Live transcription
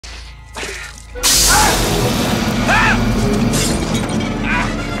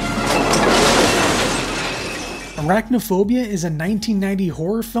Arachnophobia is a 1990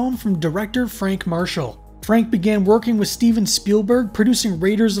 horror film from director Frank Marshall. Frank began working with Steven Spielberg producing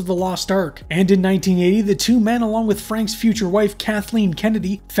Raiders of the Lost Ark, and in 1980 the two men, along with Frank's future wife Kathleen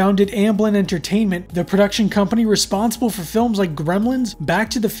Kennedy, founded Amblin Entertainment, the production company responsible for films like Gremlins, Back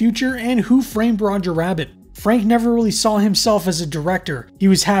to the Future, and Who Framed Roger Rabbit. Frank never really saw himself as a director. He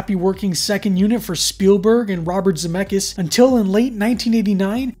was happy working second unit for Spielberg and Robert Zemeckis until in late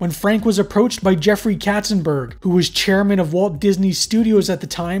 1989 when Frank was approached by Jeffrey Katzenberg, who was chairman of Walt Disney Studios at the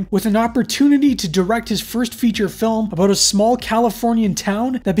time, with an opportunity to direct his first feature film about a small Californian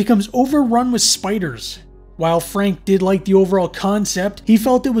town that becomes overrun with spiders. While Frank did like the overall concept, he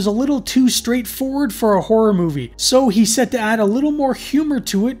felt it was a little too straightforward for a horror movie, so he set to add a little more humor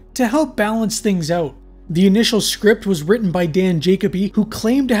to it to help balance things out. The initial script was written by Dan Jacoby, who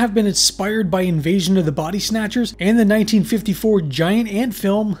claimed to have been inspired by Invasion of the Body Snatchers and the 1954 giant ant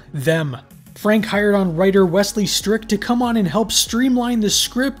film, Them. Frank hired on writer Wesley Strick to come on and help streamline the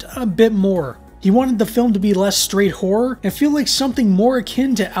script a bit more. He wanted the film to be less straight horror and feel like something more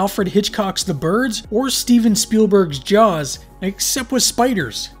akin to Alfred Hitchcock's The Birds or Steven Spielberg's Jaws, except with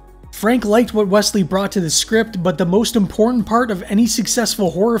spiders. Frank liked what Wesley brought to the script, but the most important part of any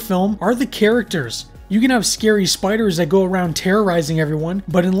successful horror film are the characters. You can have scary spiders that go around terrorizing everyone,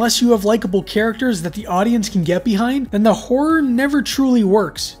 but unless you have likable characters that the audience can get behind, then the horror never truly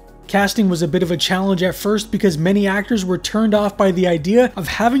works. Casting was a bit of a challenge at first because many actors were turned off by the idea of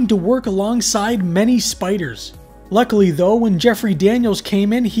having to work alongside many spiders. Luckily though, when Jeffrey Daniels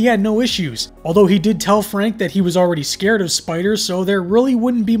came in, he had no issues, although he did tell Frank that he was already scared of spiders, so there really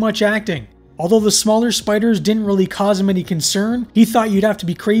wouldn't be much acting. Although the smaller spiders didn't really cause him any concern, he thought you'd have to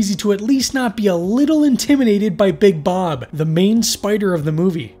be crazy to at least not be a little intimidated by Big Bob, the main spider of the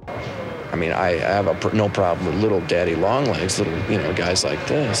movie. I mean, I have no problem with little daddy long legs, little, guys like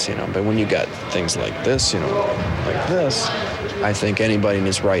this, but when you got things like this, like this, I think anybody in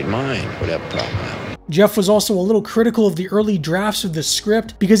his right mind would have a problem with that. Jeff was also a little critical of the early drafts of the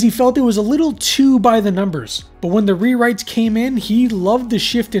script because he felt it was a little too by the numbers. But when the rewrites came in, he loved the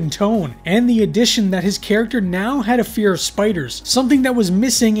shift in tone and the addition that his character now had a fear of spiders, something that was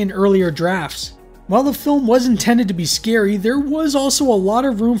missing in earlier drafts. While the film was intended to be scary, there was also a lot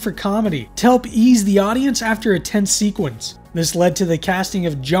of room for comedy to help ease the audience after a tense sequence. This led to the casting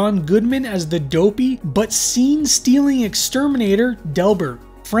of John Goodman as the dopey but scene-stealing exterminator Delbert.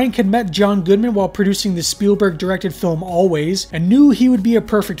 Frank had met John Goodman while producing the Spielberg-directed film Always and knew he would be a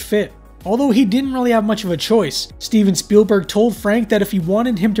perfect fit. Although he didn't really have much of a choice, Steven Spielberg told Frank that if he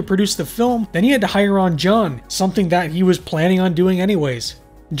wanted him to produce the film, then he had to hire on John, something that he was planning on doing anyways.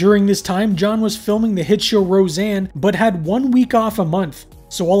 During this time, John was filming the hit show Roseanne, but had 1 week off a month.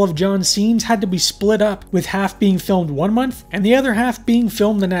 So all of John's scenes had to be split up, with half being filmed one month and the other half being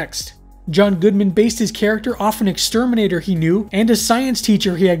filmed the next. John Goodman based his character off an exterminator he knew and a science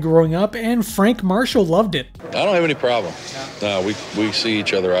teacher he had growing up, and Frank Marshall loved it. I don't have any problem. No, we see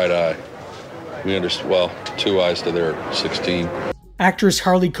each other eye to eye. We understand, well, 2 eyes to their 16. Actress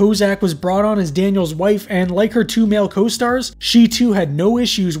Harley Kozak was brought on as Daniel's wife, and like her two male co-stars, she too had no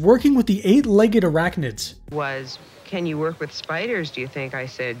issues working with the 8-legged arachnids. Can you work with spiders, do you think? I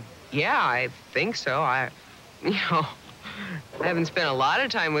said, yeah, I think so. I haven't spent a lot of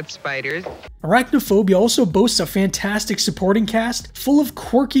time with spiders. Arachnophobia also boasts a fantastic supporting cast full of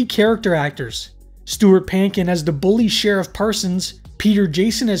quirky character actors. Stuart Pankin as the bully Sheriff Parsons, Peter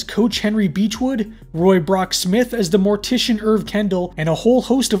Jason as Coach Henry Beechwood, Roy Brock Smith as the mortician Irv Kendall, and a whole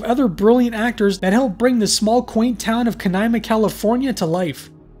host of other brilliant actors that helped bring the small quaint town of Canaima, California to life.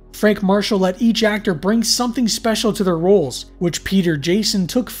 Frank Marshall let each actor bring something special to their roles, which Peter Jason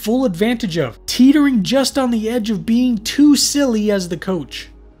took full advantage of, teetering just on the edge of being too silly as the coach.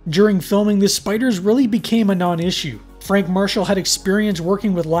 During filming, the spiders really became a non-issue. Frank Marshall had experience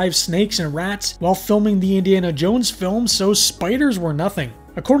working with live snakes and rats while filming the Indiana Jones film, so spiders were nothing.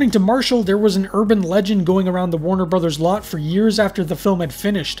 According to Marshall, there was an urban legend going around the Warner Brothers lot for years after the film had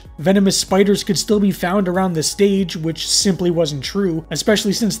finished. Venomous spiders could still be found around the stage, which simply wasn't true,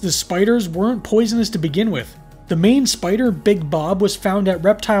 especially since the spiders weren't poisonous to begin with. The main spider, Big Bob, was found at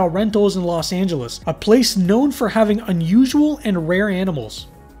Reptile Rentals in Los Angeles, a place known for having unusual and rare animals.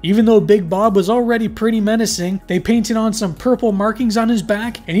 Even though Big Bob was already pretty menacing, they painted on some purple markings on his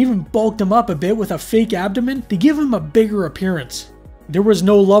back and even bulked him up a bit with a fake abdomen to give him a bigger appearance. There was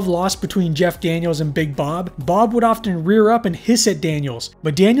no love lost between Jeff Daniels and Big Bob. Bob would often rear up and hiss at Daniels,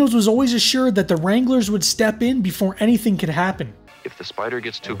 but Daniels was always assured that the Wranglers would step in before anything could happen. If the spider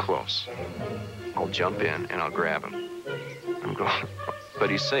gets too close, I'll jump in and I'll grab him. I'm going, But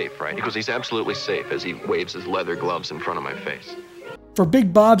he's safe, right? Because he's absolutely safe as he waves his leather gloves in front of my face. For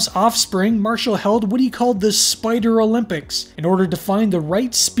Big Bob's offspring, Marshall held what he called the Spider Olympics in order to find the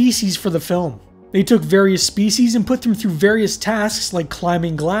right species for the film. They took various species and put them through various tasks like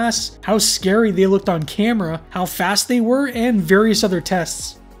climbing glass, how scary they looked on camera, how fast they were, and various other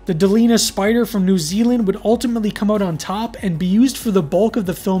tests. The Delina spider from New Zealand would ultimately come out on top and be used for the bulk of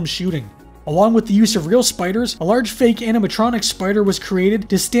the film's shooting. Along with the use of real spiders, a large fake animatronic spider was created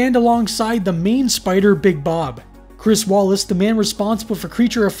to stand alongside the main spider, Big Bob. Chris Wallace, the man responsible for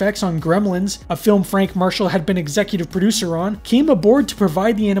creature effects on Gremlins, a film Frank Marshall had been executive producer on, came aboard to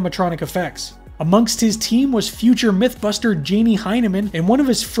provide the animatronic effects. Amongst his team was future Mythbuster Janie Heineman in one of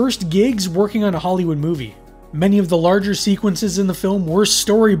his first gigs working on a Hollywood movie. Many of the larger sequences in the film were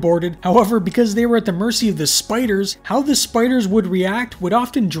storyboarded, however, because they were at the mercy of the spiders, how the spiders would react would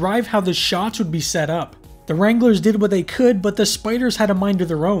often drive how the shots would be set up. The Wranglers did what they could, but the spiders had a mind of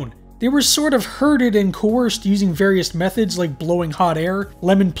their own. They were sort of herded and coerced using various methods like blowing hot air,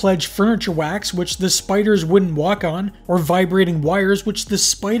 lemon pledge furniture wax which the spiders wouldn't walk on, or vibrating wires which the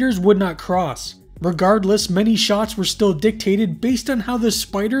spiders would not cross. Regardless, many shots were still dictated based on how the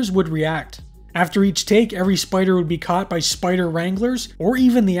spiders would react. After each take, every spider would be caught by spider wranglers, or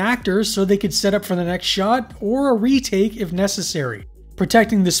even the actors so they could set up for the next shot, or a retake if necessary.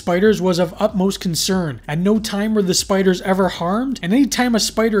 Protecting the spiders was of utmost concern. At no time were the spiders ever harmed, and any time a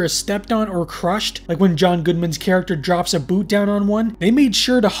spider is stepped on or crushed, like when John Goodman's character drops a boot down on one, they made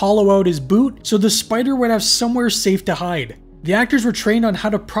sure to hollow out his boot so the spider would have somewhere safe to hide. The actors were trained on how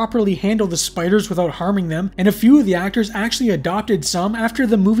to properly handle the spiders without harming them, and a few of the actors actually adopted some after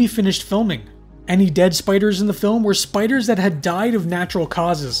the movie finished filming. Any dead spiders in the film were spiders that had died of natural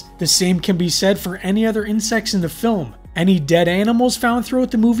causes. The same can be said for any other insects in the film. Any dead animals found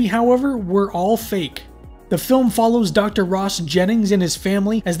throughout the movie, however, were all fake. The film follows Dr. Ross Jennings and his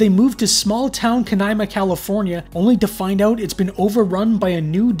family as they move to small-town Canaima, California, only to find out it's been overrun by a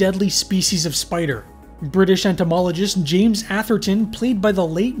new deadly species of spider. British entomologist James Atherton, played by the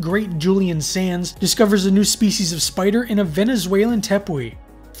late great Julian Sands, discovers a new species of spider in a Venezuelan tepui.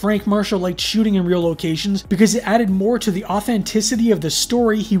 Frank Marshall liked shooting in real locations because it added more to the authenticity of the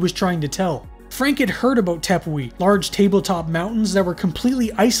story he was trying to tell. Frank had heard about tepui, large tabletop mountains that were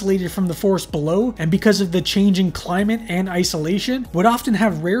completely isolated from the forest below, and because of the changing climate and isolation, would often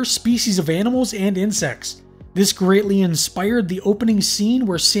have rare species of animals and insects. This greatly inspired the opening scene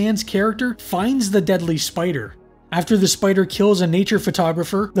where Sands' character finds the deadly spider. After the spider kills a nature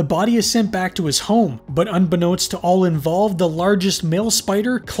photographer, the body is sent back to his home, but unbeknownst to all involved, the largest male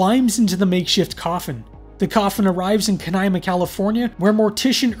spider climbs into the makeshift coffin. The coffin arrives in Canaima, California, where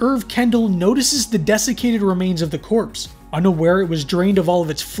mortician Irv Kendall notices the desiccated remains of the corpse, unaware it was drained of all of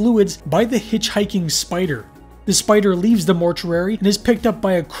its fluids by the hitchhiking spider. The spider leaves the mortuary and is picked up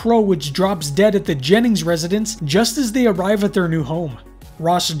by a crow which drops dead at the Jennings residence just as they arrive at their new home.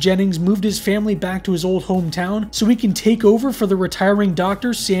 Ross Jennings moved his family back to his old hometown so he can take over for the retiring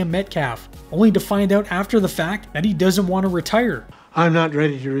doctor Sam Metcalf, only to find out after the fact that he doesn't want to retire. I'm not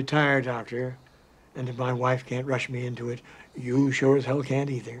ready to retire, doctor. And if my wife can't rush me into it, you sure as hell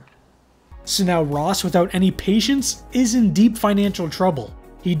can't either. So now Ross, without any patience, is in deep financial trouble.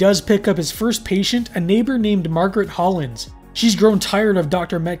 He does pick up his first patient, a neighbor named Margaret Hollins. She's grown tired of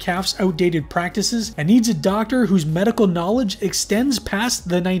Dr. Metcalf's outdated practices and needs a doctor whose medical knowledge extends past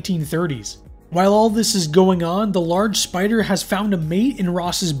the 1930s. While all this is going on, the large spider has found a mate in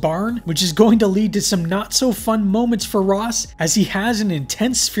Ross's barn, which is going to lead to some not so fun moments for Ross as he has an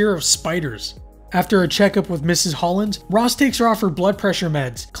intense fear of spiders. After a checkup with Mrs. Hollins, Ross takes her off her blood pressure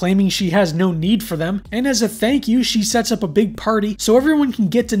meds, claiming she has no need for them, and as a thank you, she sets up a big party so everyone can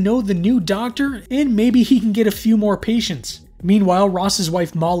get to know the new doctor and maybe he can get a few more patients. Meanwhile, Ross's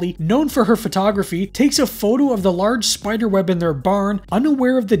wife Molly, known for her photography, takes a photo of the large spider web in their barn,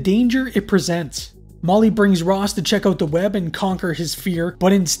 unaware of the danger it presents. Molly brings Ross to check out the web and conquer his fear,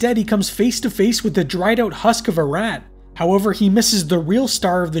 but instead he comes face to face with the dried out husk of a rat. However, he misses the real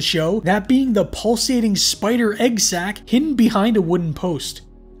star of the show, that being the pulsating spider egg sac hidden behind a wooden post.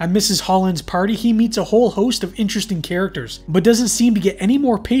 At Mrs. Holland's party, he meets a whole host of interesting characters, but doesn't seem to get any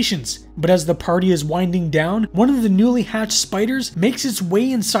more patients. But as the party is winding down, one of the newly hatched spiders makes its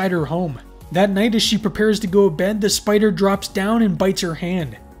way inside her home. That night, as she prepares to go to bed, the spider drops down and bites her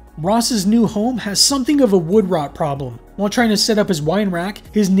hand. Ross's new home has something of a wood rot problem. While trying to set up his wine rack,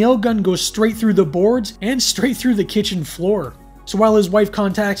 his nail gun goes straight through the boards and straight through the kitchen floor. So while his wife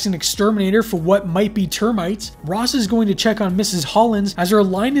contacts an exterminator for what might be termites, Ross is going to check on Mrs. Hollins as her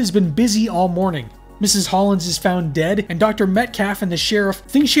line has been busy all morning. Mrs. Hollins is found dead, and Dr. Metcalf and the sheriff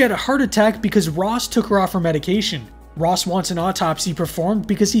think she had a heart attack because Ross took her off her medication. Ross wants an autopsy performed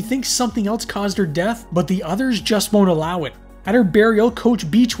because he thinks something else caused her death, but the others just won't allow it. At her burial,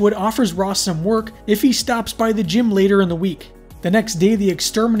 Coach Beechwood offers Ross some work if he stops by the gym later in the week. The next day, the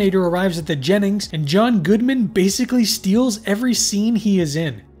exterminator arrives at the Jennings, and John Goodman basically steals every scene he is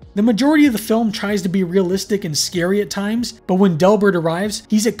in. The majority of the film tries to be realistic and scary at times, but when Delbert arrives,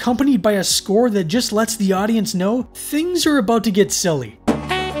 he's accompanied by a score that just lets the audience know things are about to get silly.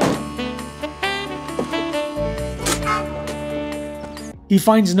 He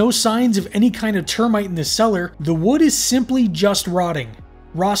finds no signs of any kind of termite in the cellar. The wood is simply just rotting.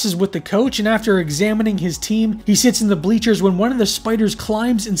 Ross is with the coach, and after examining his team, he sits in the bleachers when one of the spiders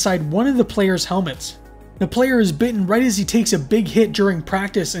climbs inside one of the players' helmets. The player is bitten right as he takes a big hit during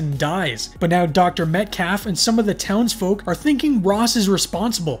practice and dies, but now Dr. Metcalf and some of the townsfolk are thinking Ross is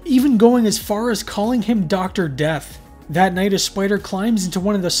responsible, even going as far as calling him Dr. Death. That night, a spider climbs into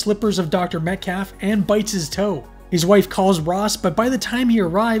one of the slippers of Dr. Metcalf and bites his toe. His wife calls Ross, but by the time he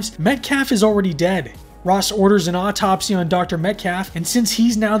arrives, Metcalf is already dead. Ross orders an autopsy on Dr. Metcalf, and since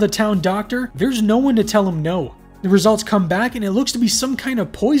he's now the town doctor, there's no one to tell him no. The results come back and it looks to be some kind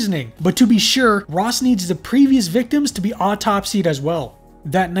of poisoning, but to be sure, Ross needs the previous victims to be autopsied as well.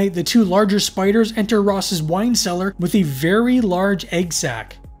 That night, the two larger spiders enter Ross's wine cellar with a very large egg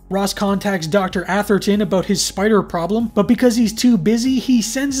sac. Ross contacts Dr. Atherton about his spider problem, but because he's too busy, he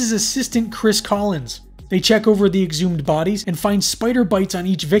sends his assistant Chris Collins. They check over the exhumed bodies and find spider bites on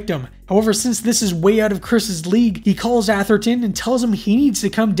each victim. However, since this is way out of Chris's league, he calls Atherton and tells him he needs to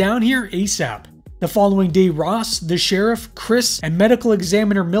come down here ASAP. The following day, Ross, the sheriff, Chris, and medical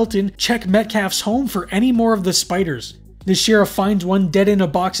examiner Milton check Metcalf's home for any more of the spiders. The sheriff finds one dead in a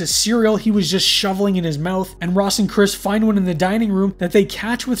box of cereal he was just shoveling in his mouth, and Ross and Chris find one in the dining room that they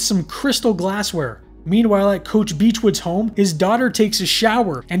catch with some crystal glassware. Meanwhile, at Coach Beechwood's home, his daughter takes a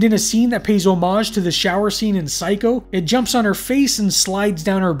shower, and in a scene that pays homage to the shower scene in Psycho, it jumps on her face and slides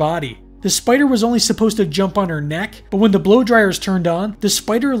down her body. The spider was only supposed to jump on her neck, but when the blow dryers turned on, the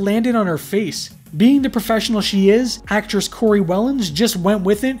spider landed on her face. Being the professional she is, actress Corey Wellens just went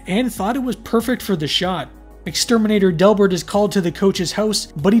with it and thought it was perfect for the shot. Exterminator Delbert is called to the coach's house,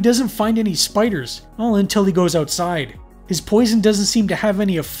 but he doesn't find any spiders, all until he goes outside. His poison doesn't seem to have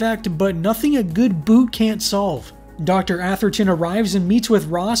any effect, but nothing a good boot can't solve. Dr. Atherton arrives and meets with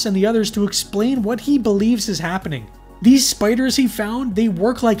Ross and the others to explain what he believes is happening. These spiders he found, they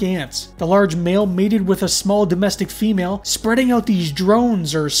work like ants. The large male mated with a small domestic female, spreading out these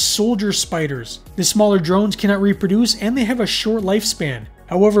drones or soldier spiders. The smaller drones cannot reproduce and they have a short lifespan.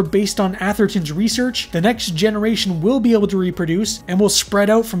 However, based on Atherton's research, the next generation will be able to reproduce and will spread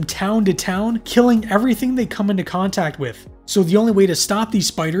out from town to town, killing everything they come into contact with. So the only way to stop these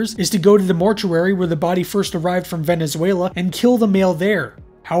spiders is to go to the mortuary where the body first arrived from Venezuela and kill the male there.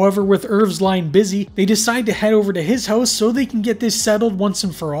 However, with Irv's line busy, they decide to head over to his house so they can get this settled once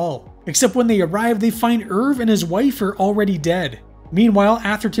and for all. Except when they arrive, they find Irv and his wife are already dead. Meanwhile,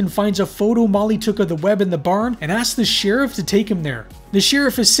 Atherton finds a photo Molly took of the web in the barn and asks the sheriff to take him there. The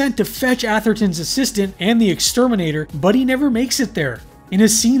sheriff is sent to fetch Atherton's assistant and the exterminator, but he never makes it there. In a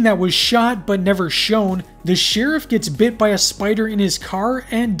scene that was shot but never shown, the sheriff gets bit by a spider in his car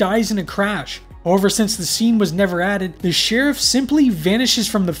and dies in a crash. However, since the scene was never added, the sheriff simply vanishes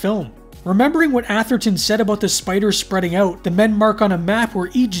from the film. Remembering what Atherton said about the spiders spreading out, the men mark on a map where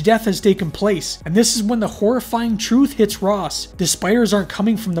each death has taken place, and this is when the horrifying truth hits Ross. The spiders aren't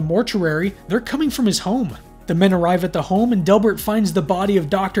coming from the mortuary, they're coming from his home. The men arrive at the home and Delbert finds the body of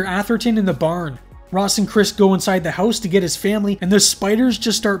Dr. Atherton in the barn. Ross and Chris go inside the house to get his family, and the spiders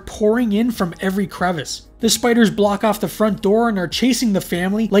just start pouring in from every crevice. The spiders block off the front door and are chasing the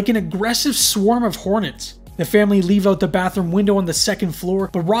family like an aggressive swarm of hornets. The family leave out the bathroom window on the second floor,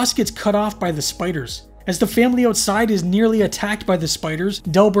 but Ross gets cut off by the spiders. As the family outside is nearly attacked by the spiders,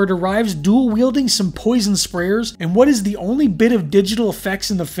 Delbert arrives dual-wielding some poison sprayers and what is the only bit of digital effects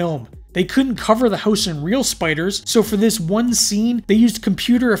in the film. They couldn't cover the house in real spiders, so for this one scene, they used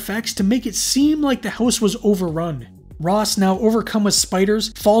computer effects to make it seem like the house was overrun. Ross, now overcome with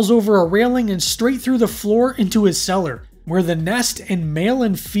spiders, falls over a railing and straight through the floor into his cellar, where the nest and male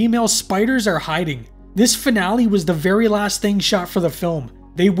and female spiders are hiding. This finale was the very last thing shot for the film.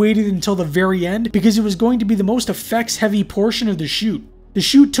 They waited until the very end because it was going to be the most effects-heavy portion of the shoot. The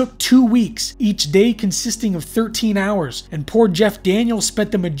shoot took 2 weeks, each day consisting of 13 hours, and poor Jeff Daniels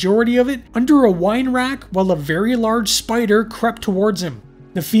spent the majority of it under a wine rack while a very large spider crept towards him.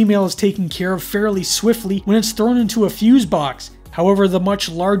 The female is taken care of fairly swiftly when it's thrown into a fuse box. However, the much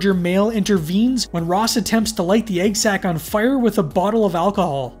larger male intervenes when Ross attempts to light the egg sac on fire with a bottle of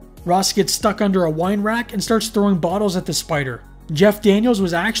alcohol. Ross gets stuck under a wine rack and starts throwing bottles at the spider. Jeff Daniels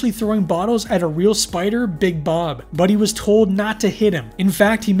was actually throwing bottles at a real spider, Big Bob, but he was told not to hit him. In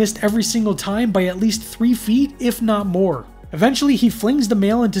fact, he missed every single time by at least 3 feet, if not more. Eventually, he flings the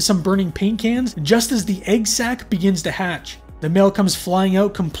male into some burning paint cans just as the egg sac begins to hatch. The male comes flying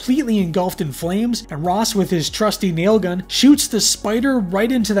out completely engulfed in flames, and Ross, with his trusty nail gun, shoots the spider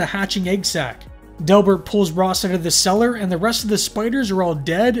right into the hatching egg sac. Delbert pulls Ross out of the cellar, and the rest of the spiders are all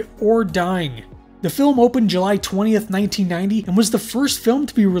dead or dying. The film opened July 20th, 1990, and was the first film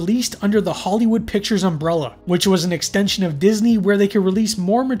to be released under the Hollywood Pictures umbrella, which was an extension of Disney where they could release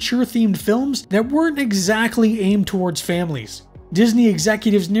more mature-themed films that weren't exactly aimed towards families. Disney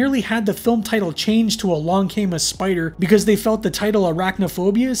executives nearly had the film title changed to Along Came a Spider because they felt the title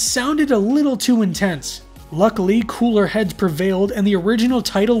Arachnophobia sounded a little too intense. Luckily, cooler heads prevailed and the original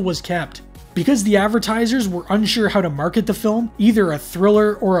title was kept. Because the advertisers were unsure how to market the film, either a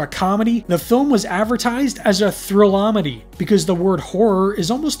thriller or a comedy, the film was advertised as a thrillomedy, because the word horror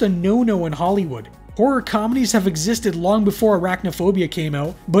is almost a no-no in Hollywood. Horror comedies have existed long before Arachnophobia came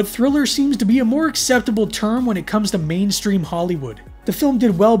out, but thriller seems to be a more acceptable term when it comes to mainstream Hollywood. The film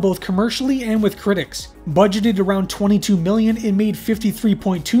did well both commercially and with critics. Budgeted around $22 million, it made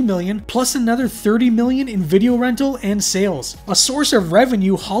 $53.2 million, plus another $30 million in video rental and sales. A source of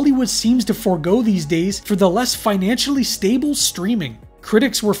revenue Hollywood seems to forego these days for the less financially stable streaming.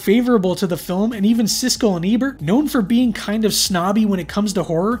 Critics were favorable to the film, and even Siskel and Ebert, known for being kind of snobby when it comes to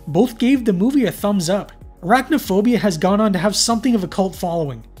horror, both gave the movie a thumbs up. Arachnophobia has gone on to have something of a cult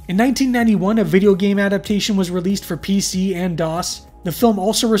following. In 1991, a video game adaptation was released for PC and DOS. The film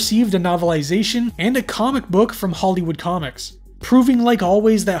also received a novelization and a comic book from Hollywood Comics. Proving like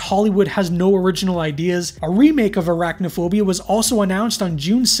always that Hollywood has no original ideas, a remake of Arachnophobia was also announced on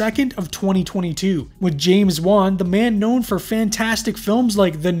June 2nd of 2022, with James Wan, the man known for fantastic films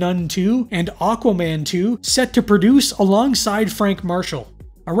like The Nun 2 and Aquaman 2, set to produce alongside Frank Marshall.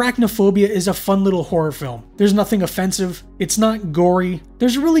 Arachnophobia is a fun little horror film. There's nothing offensive, it's not gory,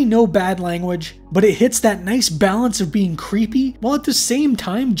 there's really no bad language, but it hits that nice balance of being creepy while at the same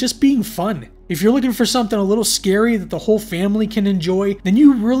time just being fun. If you're looking for something a little scary that the whole family can enjoy, then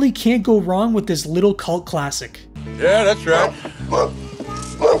you really can't go wrong with this little cult classic. Yeah, that's right.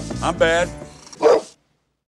 I'm bad.